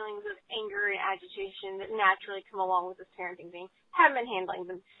my feelings of anger and agitation that naturally come along with this parenting thing, haven't been handling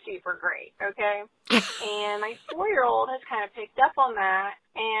them super great, okay? And my 4-year-old has kind of picked up on that,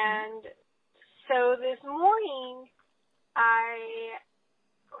 and so this morning I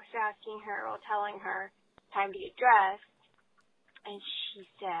was asking her, well, telling her, time to get dressed, and she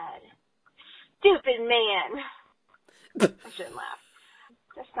said, "Stupid man." I shouldn't laugh.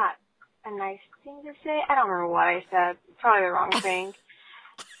 That's not a nice thing to say. I don't remember what I said. Probably the wrong thing.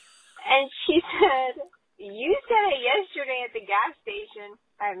 And she said, "You said it yesterday at the gas station."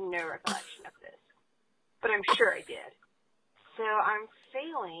 I have no recollection of this, but I'm sure I did. So I'm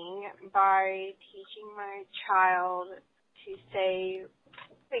failing by teaching my child to say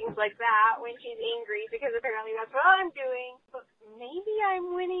things like that when she's angry, because apparently that's what I'm doing. But maybe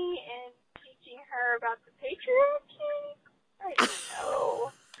I'm winning in teaching her about the patriarchy? I don't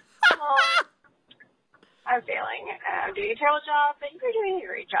know. I'm failing. I'm doing a terrible job, but you're doing a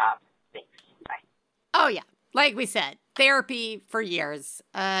great job. Thanks. Bye. Oh, yeah. Like we said, therapy for years,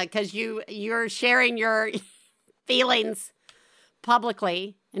 because you're sharing your feelings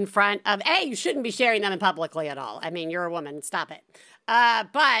publicly in front of, you shouldn't be sharing them in publicly at all. I mean, you're a woman. Stop it.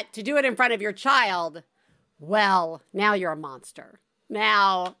 But to do it in front of your child, well, now you're a monster.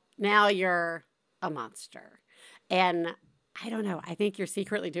 Now you're a monster. And I don't know. I think you're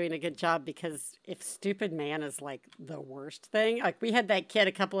secretly doing a good job, because if stupid man is like the worst thing, like we had that kid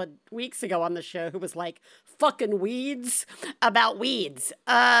a couple of weeks ago on the show who was like fucking weeds about weeds.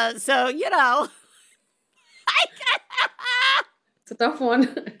 So, you know, it's a tough one.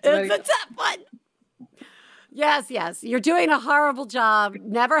 It's a tough one. Yes. You're doing a horrible job.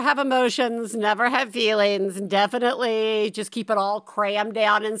 Never have emotions, never have feelings, and definitely just keep it all crammed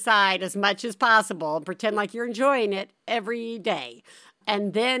down inside as much as possible and pretend like you're enjoying it every day.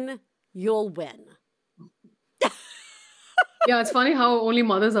 And then you'll win. Yeah, it's funny how only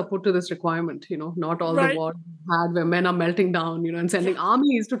mothers are put to this requirement, not all the wars had where men are melting down, and sending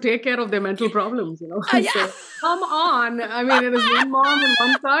armies to take care of their mental problems, Yeah. So, come on. I mean, it is one mom and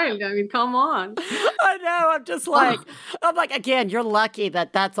one child. I mean, come on. I know. I'm like, again, you're lucky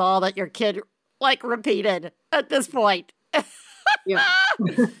that that's all that your kid like repeated at this point. Yeah.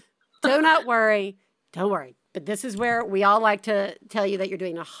 Do not worry. Don't worry. But this is where we all like to tell you that you're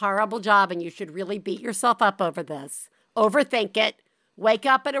doing a horrible job, and you should really beat yourself up over this. Overthink it. Wake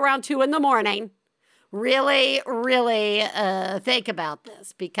up at around 2 a.m. Really, really think about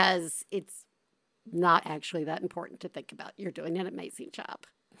this, because it's not actually that important to think about. You're doing an amazing job.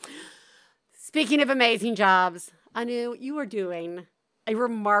 Speaking of amazing jobs, Anu, you are doing a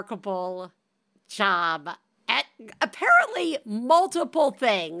remarkable job at apparently multiple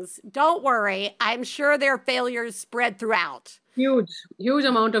things. Don't worry. I'm sure there are failures spread throughout. Huge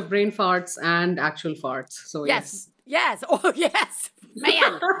amount of brain farts and actual farts. So yes. Yes. Oh, yes.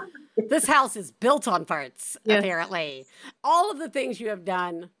 Man, this house is built on farts, apparently. All of the things you have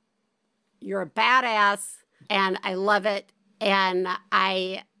done, you're a badass, and I love it. And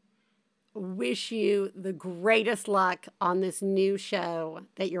I wish you the greatest luck on this new show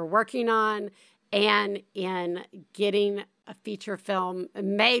that you're working on and in getting a feature film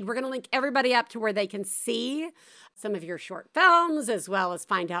made. We're going to link everybody up to where they can see some of your short films, as well as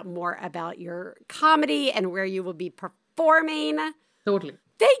find out more about your comedy and where you will be performing. Totally.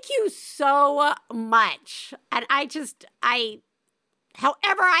 Thank you so much. And however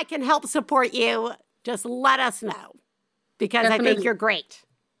I can help support you, just let us know, because Definitely. I think you're great.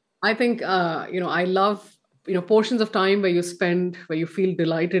 I think, I love, portions of time where you feel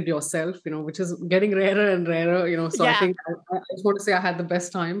delighted yourself, which is getting rarer and rarer, so I think I just want to say I had the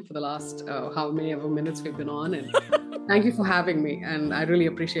best time for the last how many ever minutes we've been on, and thank you for having me, and I really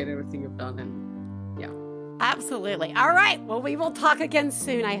appreciate everything you've done, and yeah. Absolutely. All right. Well, we will talk again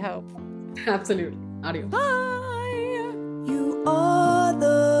soon, I hope. Absolutely. Adios. Bye. You are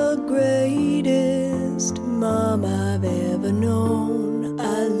the greatest mom I've ever known.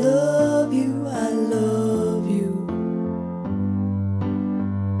 I love you, I love you.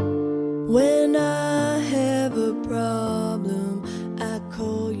 When I have a problem, I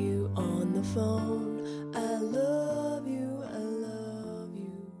call you on the phone. I love you, I love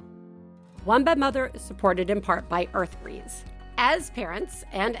you. One Bad Mother is supported in part by Earth Breeze. As parents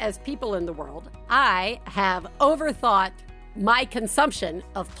and as people in the world, I have overthought my consumption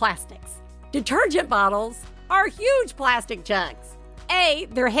of plastics. Detergent bottles are huge plastic jugs.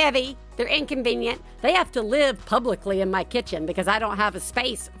 They're heavy, they're inconvenient. They have to live publicly in my kitchen because I don't have a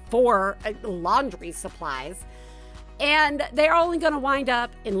space for laundry supplies. And they're only going to wind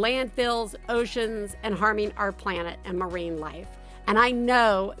up in landfills, oceans, and harming our planet and marine life. And I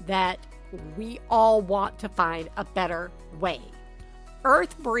know that we all want to find a better way.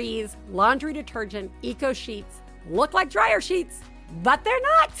 Earth Breeze laundry detergent eco sheets look like dryer sheets, but they're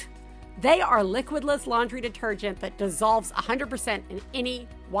not. They are liquidless laundry detergent that dissolves 100% in any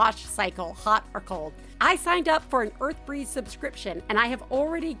wash cycle, hot or cold. I signed up for an Earth Breeze subscription, and I have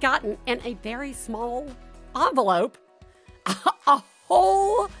already gotten in a very small envelope a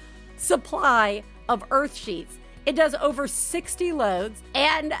whole supply of Earth sheets. It does over 60 loads,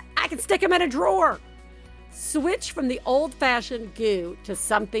 and I can stick them in a drawer. Switch from the old-fashioned goo to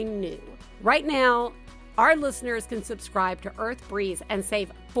something new. Right now, our listeners can subscribe to Earth Breeze and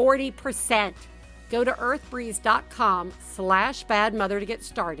save 40%. Go to earthbreeze.com/badmother to get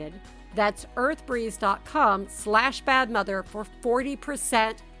started. That's earthbreeze.com/badmother for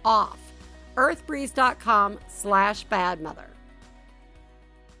 40% off. earthbreeze.com/badmother.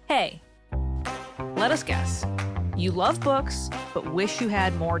 Hey, let us guess. You love books, but wish you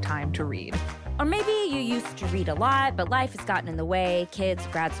had more time to read. Or maybe you used to read a lot, but life has gotten in the way, kids,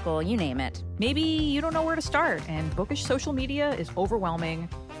 grad school, you name it. Maybe you don't know where to start, and bookish social media is overwhelming.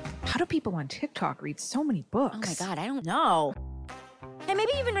 How do people on TikTok read so many books? Oh my God, I don't know. And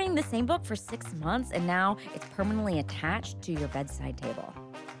maybe you've been reading the same book for 6 months, and now it's permanently attached to your bedside table.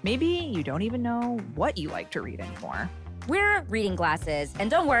 Maybe you don't even know what you like to read anymore. We're Reading Glasses,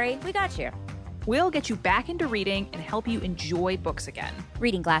 and don't worry, we got you. We'll get you back into reading and help you enjoy books again.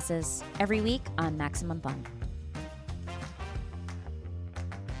 Reading Glasses, every week on Maximum Fun.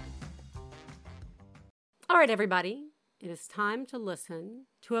 All right, everybody. It is time to listen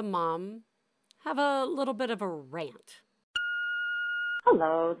to a mom have a little bit of a rant.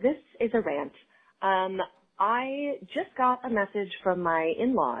 Hello, this is a rant. I just got a message from my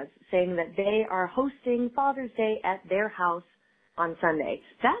in-laws saying that they are hosting Father's Day at their house on Sunday.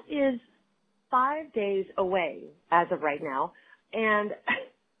 That is 5 days away as of right now, and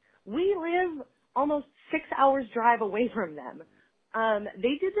we live almost 6 hours drive away from them.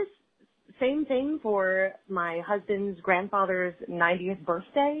 They did this same thing for my husband's grandfather's 90th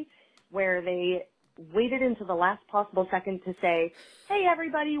birthday, where they waited until the last possible second to say, hey,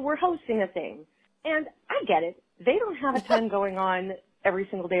 everybody, we're hosting a thing. And I get it. They don't have a ton going on every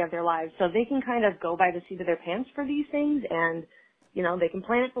single day of their lives, so they can kind of go by the seat of their pants for these things, and you know, they can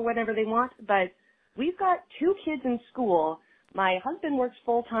plan it for whatever they want, but we've got 2 kids in school. My husband works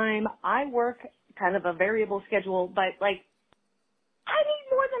full-time. I work kind of a variable schedule, but, like, I need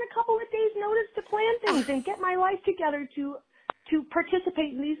more than a couple of days' notice to plan things and get my life together to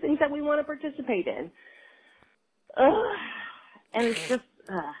participate in these things that we want to participate in. And it's just,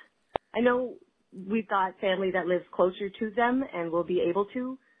 I know we've got family that lives closer to them and will be able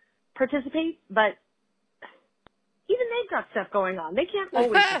to participate, but even they've got stuff going on. They can't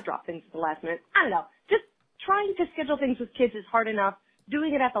always just drop things at the last minute. I don't know. Just trying to schedule things with kids is hard enough.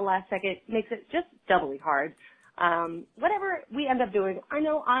 Doing it at the last second makes it just doubly hard. Whatever we end up doing, I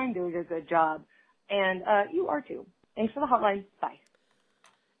know I'm doing a good job, and you are too. Thanks for the hotline. Bye.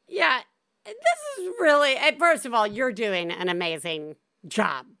 Yeah, this is really, first of all, you're doing an amazing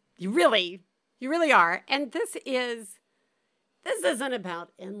job. You really are. And this isn't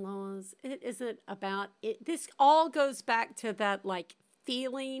about in-laws. It isn't about it. This all goes back to that, like,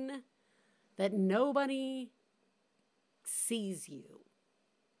 feeling that nobody sees you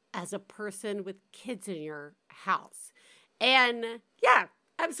as a person with kids in your house. And yeah,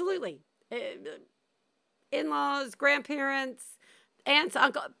 absolutely. In-laws, grandparents, aunts,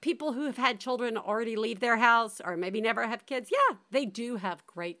 uncles, people who have had children already leave their house or maybe never have kids. Yeah, they do have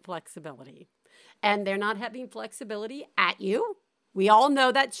great flexibility. And they're not having flexibility at you. We all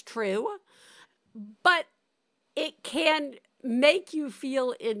know that's true. But it can make you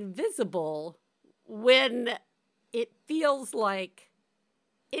feel invisible when it feels like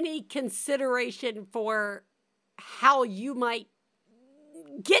any consideration for how you might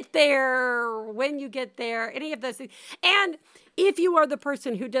get there, when you get there, any of those things. And if you are the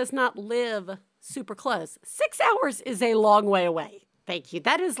person who does not live super close, 6 hours is a long way away. Thank you.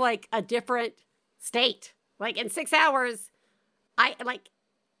 That is like a different state. Like in 6 hours,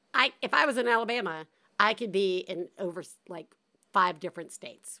 if I was in Alabama, I could be in over like 5 different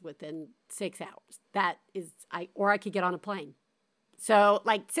states within 6 hours. That is, or I could get on a plane. So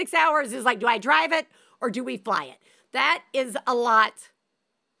like 6 hours is like, do I drive it or do we fly it? That is a lot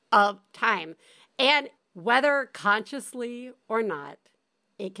of time. And whether consciously or not,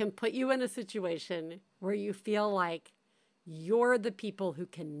 it can put you in a situation where you feel like you're the people who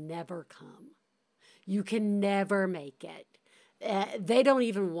can never come. You can never make it. They don't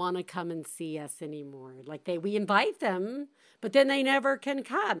even want to come and see us anymore. Like we invite them, but then they never can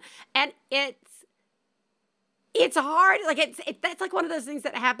come. And it's hard. Like that's like one of those things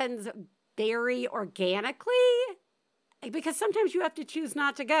that happens very organically, because sometimes you have to choose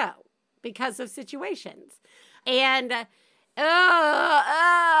not to go because of situations. And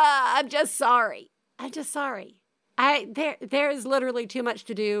I'm just sorry. There is literally too much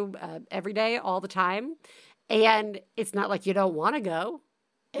to do every day, all the time. And it's not like you don't want to go.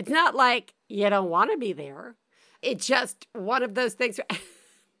 It's not like you don't want to be there. It's just one of those things.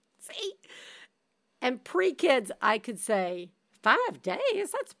 See? And pre-kids, I could say, 5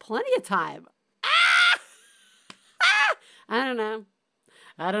 days? That's plenty of time. I don't know.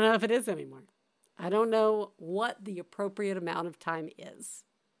 I don't know if it is anymore. I don't know what the appropriate amount of time is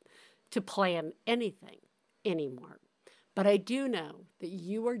to plan anything anymore. But I do know that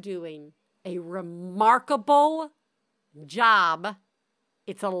you are doing a remarkable job.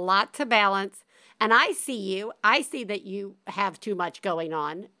 It's a lot to balance. And I see you. I see that you have too much going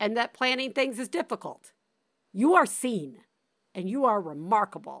on and that planning things is difficult. You are seen and you are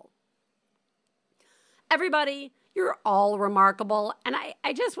remarkable. Everybody, you're all remarkable. And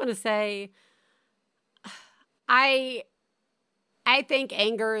I just want to say, I think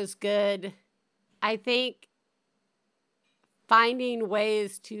anger is good. I think finding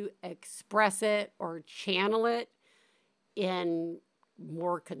ways to express it or channel it in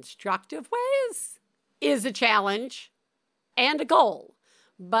more constructive ways is a challenge and a goal.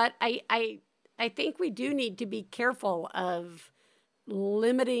 But I think we do need to be careful of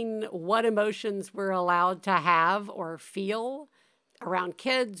limiting what emotions we're allowed to have or feel around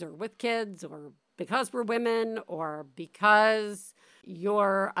kids or with kids or because we're women or because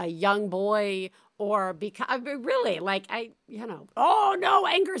you're a young boy or because really oh no,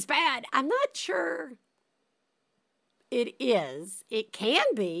 anger's bad. I'm not sure it is. It can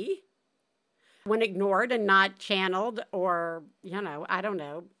be when ignored and not channeled or, I don't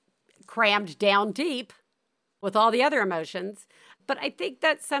know, crammed down deep with all the other emotions. But I think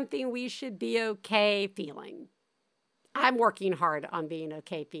that's something we should be okay feeling. I'm working hard on being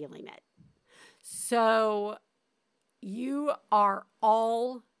okay feeling it. So you are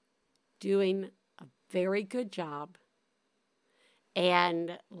all doing a very good job.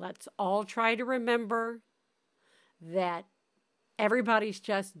 And let's all try to remember that everybody's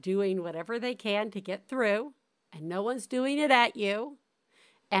just doing whatever they can to get through, and no one's doing it at you.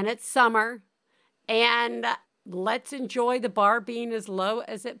 And it's summer, and let's enjoy the bar being as low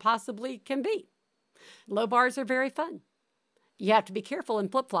as it possibly can be. Low bars are very fun. You have to be careful in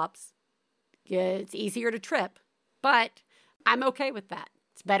flip-flops. It's easier to trip, but I'm okay with that.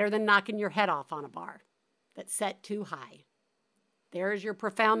 It's better than knocking your head off on a bar that's set too high. There's your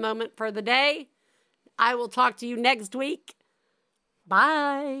profound moment for the day. I will talk to you next week.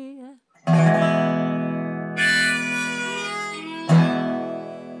 Bye.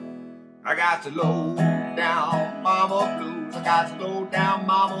 I got the low down mama blues. I got the low down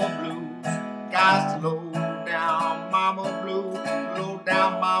mama blues. Got the low down mama blues. Low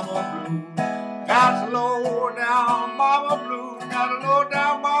down mama blues. Got the low down mama blues. Got the low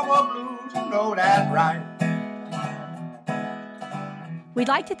down mama blues. You know that's right. We'd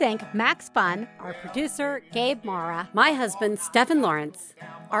like to thank Max Fun, our producer, Gabe Mara, my husband, Stephen Lawrence,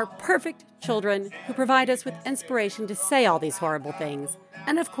 our perfect children who provide us with inspiration to say all these horrible things,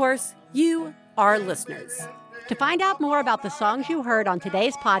 and of course, you, our listeners. To find out more about the songs you heard on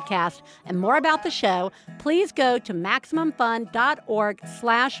today's podcast and more about the show, please go to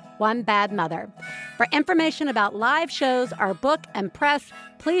MaximumFun.org/OneBadMother. For information about live shows, our book, and press,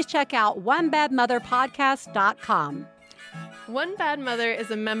 please check out OneBadMotherPodcast.com. One Bad Mother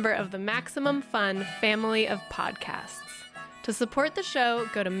is a member of the Maximum Fun family of podcasts. To support the show,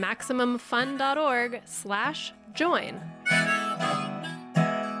 go to MaximumFun.org/join.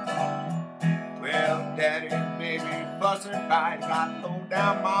 Well, Daddy and baby fussing fight, got low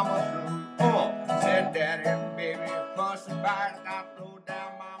down mama blue. Oh, said Daddy and baby fussing fight, got low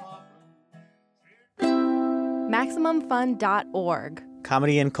down mama blue. MaximumFun.org.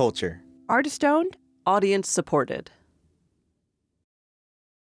 Comedy and culture. Artist owned. Audience supported.